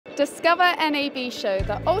Discover NAB Show,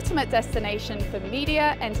 the ultimate destination for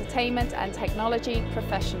media, entertainment and technology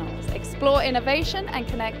professionals. Explore innovation and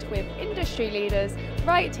connect with industry leaders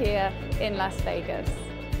right here in Las Vegas.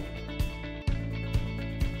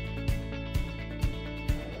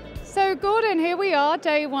 So Gordon, here we are,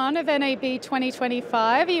 day one of NAB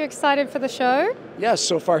 2025. Are you excited for the show? Yes,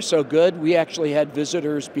 so far so good. We actually had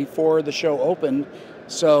visitors before the show opened,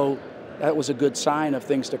 so that was a good sign of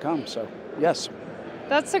things to come, so yes.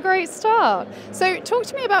 That's a great start. So talk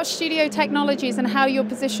to me about Studio Technologies and how you're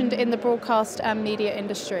positioned in the broadcast and media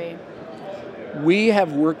industry. We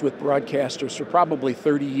have worked with broadcasters for probably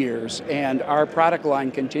 30 years, and our product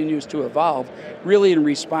line continues to evolve, really in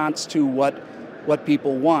response to what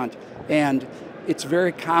people want. And it's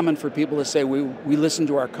very common for people to say, we listen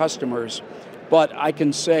to our customers, but I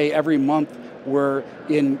can say every month we're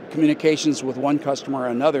in communications with one customer or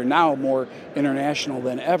another, now more international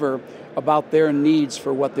than ever, about their needs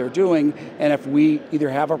for what they're doing, and if we either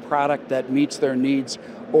have a product that meets their needs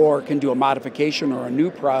or can do a modification or a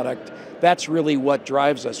new product, that's really what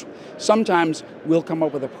drives us. Sometimes we'll come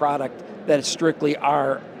up with a product that is strictly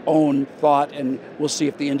our own thought and we'll see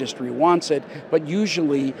if the industry wants it, but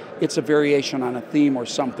usually it's a variation on a theme or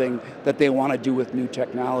something that they want to do with new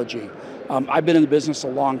technology. I've been in the business a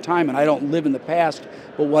long time and I don't live in the past,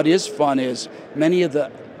 but what is fun is many of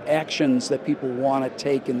the actions that people want to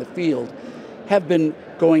take in the field have been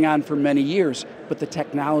going on for many years, but the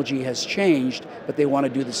technology has changed, but they want to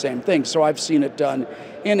do the same thing. So I've seen it done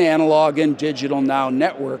in analog and digital, now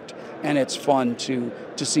networked, and it's fun to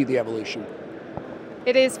see the evolution.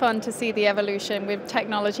 It is fun to see the evolution with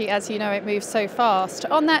technology. As you know, it moves so fast.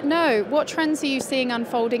 On that note, what trends are you seeing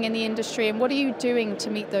unfolding in the industry and what are you doing to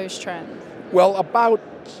meet those trends? Well, about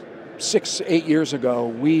 6-8 years ago,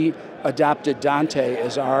 we adopted Dante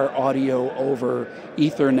as our audio over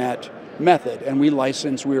Ethernet method, and we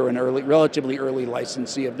were an relatively early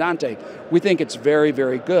licensee of Dante. We think it's very,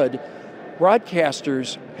 very good.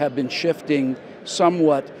 Broadcasters have been shifting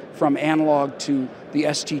somewhat from analog to the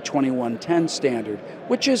ST2110 standard,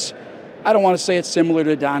 which is, I don't want to say it's similar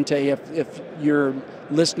to Dante. If your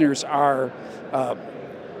listeners are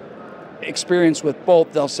experienced with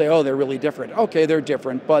both, they'll say, oh, they're really different. Okay, they're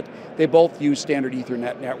different, but they both use standard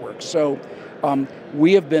Ethernet networks. So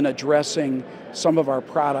we have been addressing some of our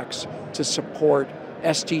products to support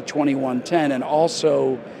ST2110 and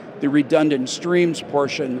also the redundant streams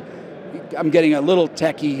portion. I'm getting a little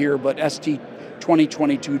techie here, but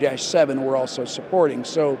ST2022-7 we're also supporting.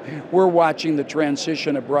 So we're watching the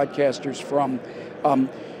transition of broadcasters from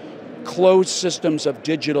closed systems of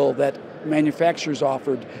digital that manufacturers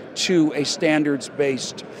offered to a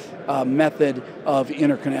standards-based method of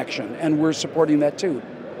interconnection, and we're supporting that too.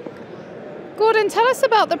 Gordon, tell us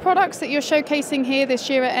about the products that you're showcasing here this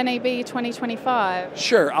year at NAB 2025.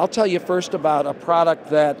 Sure, I'll tell you first about a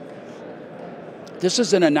product this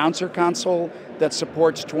is an announcer console that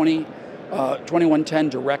supports 2110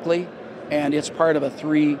 directly, and it's part of a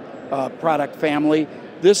 3-product family.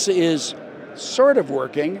 This is sort of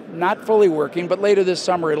working, not fully working, but later this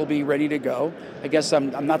summer it'll be ready to go. I guess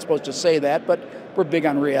I'm not supposed to say that, but we're big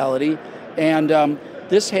on reality. And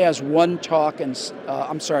this has one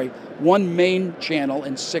main channel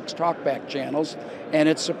and 6 talkback channels, and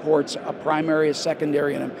it supports a primary, a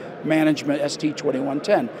secondary, and a management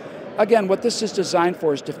ST2110. Again, what this is designed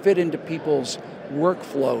for is to fit into people's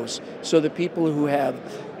workflows, so that people who have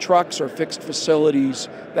trucks or fixed facilities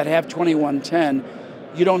that have 2110,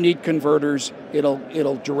 you don't need converters,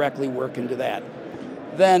 it'll directly work into that.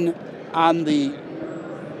 Then on the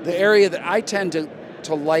area that I tend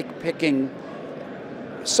to like picking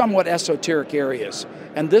somewhat esoteric areas,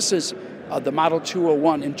 and this is the Model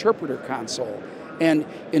 201 interpreter console. And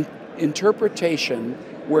interpretation,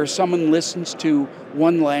 where someone listens to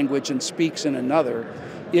one language and speaks in another,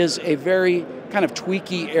 is a very kind of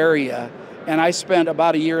tweaky area, and I spent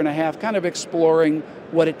about 1.5 years kind of exploring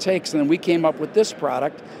what it takes, and then we came up with this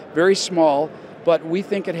product, very small, but we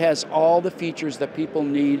think it has all the features that people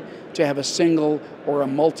need to have a single or a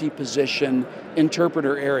multi-position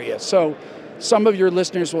interpreter area. So some of your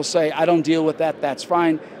listeners will say, I don't deal with that, that's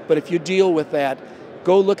fine, but if you deal with that,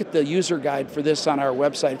 go look at the user guide for this on our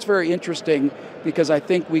website. It's very interesting because I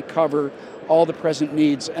think we cover all the present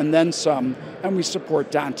needs and then some, and we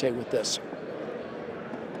support Dante with this.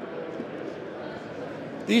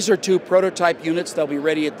 These are 2 prototype units. They'll be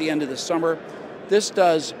ready at the end of the summer. This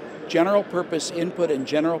does general purpose input and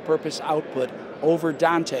general purpose output over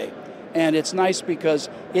Dante. And it's nice because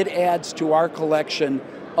it adds to our collection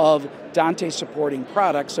of Dante supporting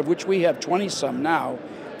products, of which we have 20 some now,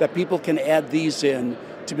 that people can add these in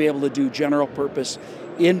to be able to do general purpose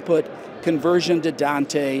input conversion to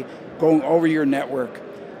Dante, going over your network.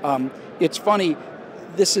 It's funny,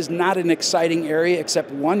 this is not an exciting area,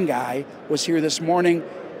 except one guy was here this morning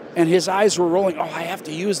and his eyes were rolling. Oh, I have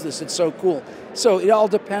to use this, it's so cool. So it all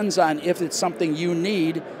depends on if it's something you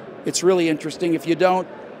need, it's really interesting. If you don't,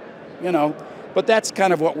 you know, but that's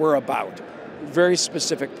kind of what we're about, very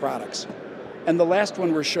specific products. And the last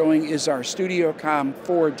one we're showing is our StudioComm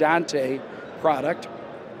 4 Dante product.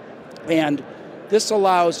 And this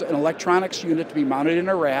allows an electronics unit to be mounted in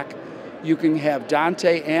a rack. You can have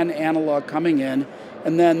Dante and analog coming in,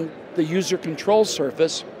 and then the user control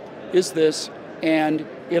surface is this, and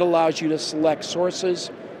it allows you to select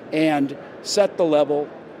sources and set the level.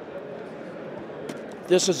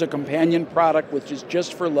 This is a companion product which is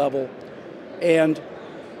just for level, and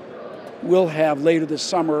we'll have later this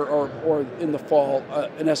summer or in the fall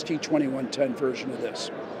an ST2110 version of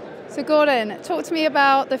this. So Gordon, talk to me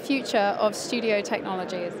about the future of studio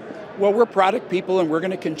technologies. Well, we're product people and we're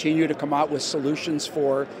going to continue to come out with solutions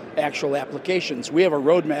for actual applications. We have a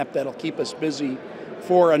roadmap that'll keep us busy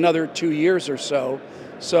for another 2 years or so.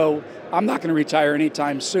 So I'm not going to retire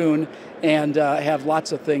anytime soon and have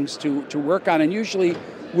lots of things to work on. And usually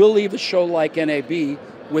we'll leave a show like NAB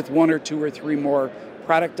with 1 or 2 or 3 more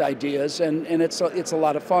product ideas, and it's a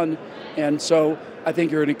lot of fun. And so I think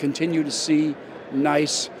you're going to continue to see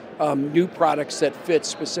nice new products that fit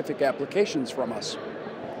specific applications from us.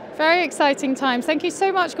 Very exciting times. Thank you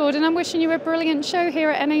so much, Gordon. I'm wishing you a brilliant show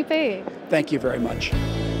here at NAB. Thank you very much.